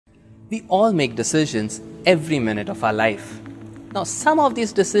We all make decisions every minute of our life. Now, some of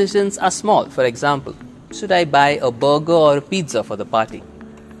these decisions are small. For example, should I buy a burger or a pizza for the party?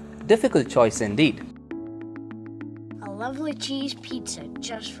 Difficult choice indeed. A lovely cheese pizza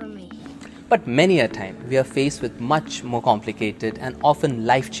just for me. But many a time, we are faced with much more complicated and often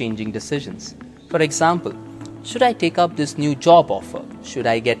life-changing decisions. For example, should I take up this new job offer? Should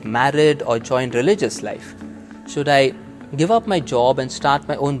I get married or join religious life? Should I give up my job and start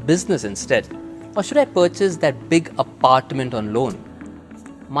my own business instead? Or should I purchase that big apartment on loan?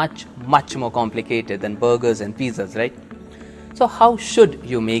 Much more complicated than burgers and pizzas, right? So how should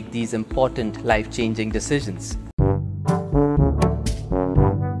you make these important life-changing decisions?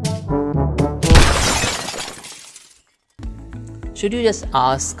 Should you just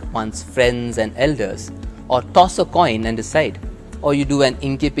ask one's friends and elders, or toss a coin and decide, or you do an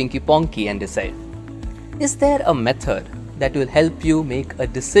inky pinky ponky and decide? Is there a method that will help you make a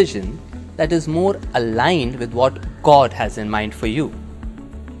decision that is more aligned with what God has in mind for you?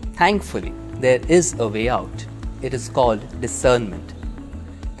 Thankfully, there is a way out. It is called discernment,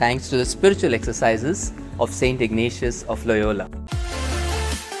 thanks to the spiritual exercises of Saint Ignatius of Loyola.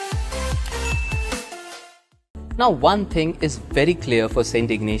 Now, one thing is very clear for Saint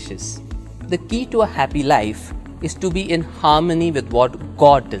Ignatius. The key to a happy life is to be in harmony with what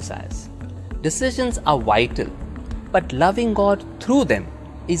God desires. Decisions are vital, but loving God through them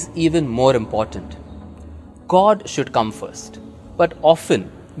is even more important. God should come first, but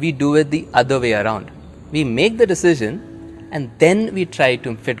often we do it the other way around. We make the decision and then we try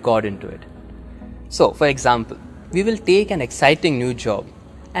to fit God into it. So, for example, we will take an exciting new job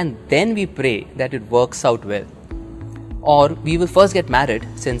and then we pray that it works out well. Or we will first get married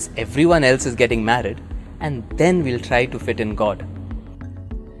since everyone else is getting married, and then we'll try to fit in God.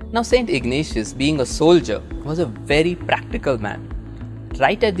 Now, Saint Ignatius, being a soldier, was a very practical man.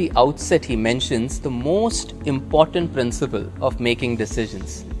 Right at the outset, he mentions the most important principle of making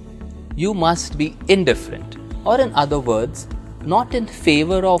decisions. You must be indifferent, or in other words, not in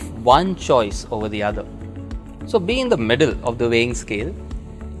favor of one choice over the other. So be in the middle of the weighing scale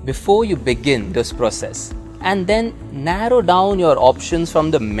before you begin this process, and then narrow down your options from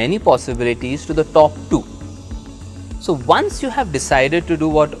the many possibilities to the top two. So once you have decided to do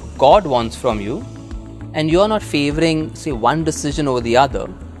what God wants from you, and you are not favoring, say, one decision over the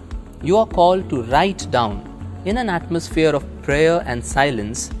other, you are called to write down in an atmosphere of prayer and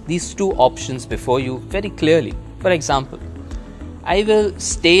silence these two options before you very clearly. For example, I will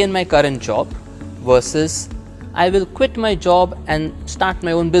stay in my current job versus I will quit my job and start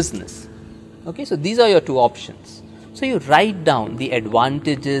my own business. Okay, so these are your two options. So you write down the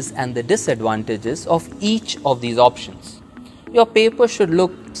advantages and the disadvantages of each of these options. Your paper should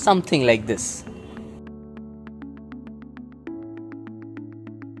look something like this.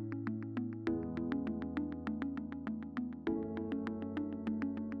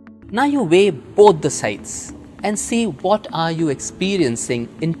 Now you weigh both the sides and see what are you experiencing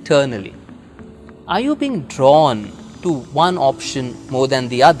internally. Are you being drawn to one option more than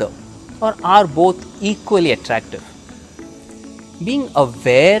the other, or are both equally attractive? Being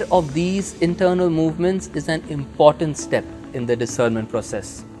aware of these internal movements is an important step in the discernment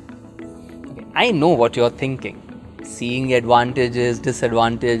process. Okay, I know what you're thinking. Seeing advantages,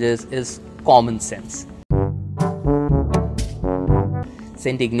 disadvantages is common sense.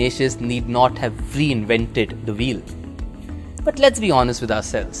 Saint Ignatius need not have reinvented the wheel. But let's be honest with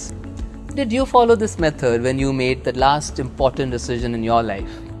ourselves. Did you follow this method when you made the last important decision in your life?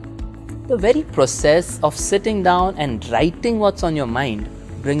 The very process of sitting down and writing what's on your mind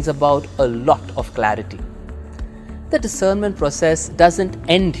brings about a lot of clarity. The discernment process doesn't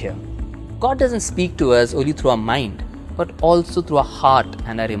end here. God doesn't speak to us only through our mind, but also through our heart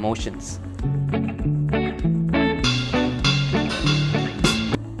and our emotions.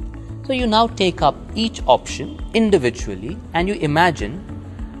 So you now take up each option individually and you imagine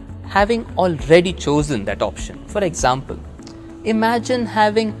having already chosen that option. For example, imagine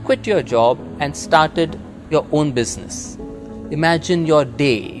having quit your job and started your own business. Imagine your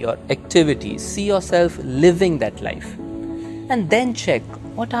day, your activities, see yourself living that life. And then check,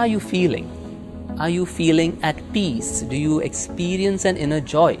 what are you feeling? Are you feeling at peace? Do you experience an inner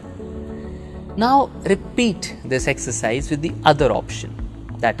joy? Now repeat this exercise with the other option,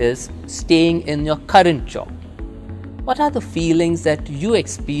 that is, staying in your current job. What are the feelings that you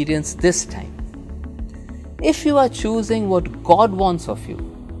experience this time? If you are choosing what God wants of you,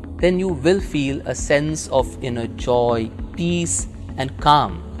 then you will feel a sense of inner joy, peace, and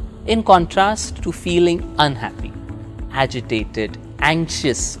calm, in contrast to feeling unhappy, agitated,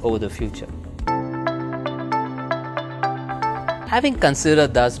 anxious over the future. Having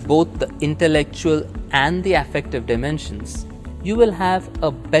considered thus both the intellectual and the affective dimensions, you will have a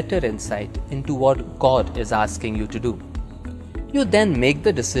better insight into what God is asking you to do. You then make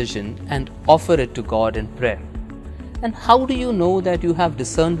the decision and offer it to God in prayer. And how do you know that you have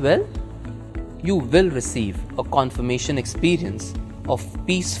discerned well? You will receive a confirmation experience of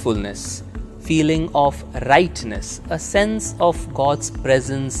peacefulness, feeling of rightness, a sense of God's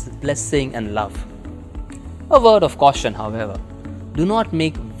presence, blessing and love. A word of caution, however, do not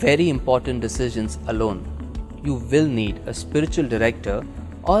make very important decisions alone. You will need a spiritual director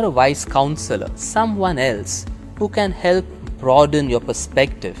or a wise counselor, someone else who can help broaden your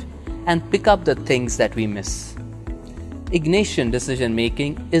perspective and pick up the things that we miss. Ignatian decision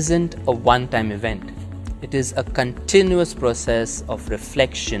making isn't a one-time event. It is a continuous process of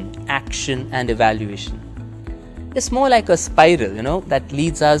reflection, action and evaluation. It's more like a spiral, that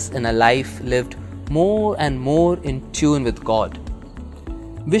leads us in a life lived more and more in tune with God.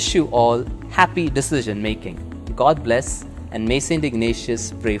 Wish you all happy decision making. God bless, and may Saint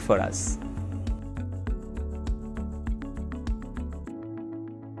Ignatius pray for us.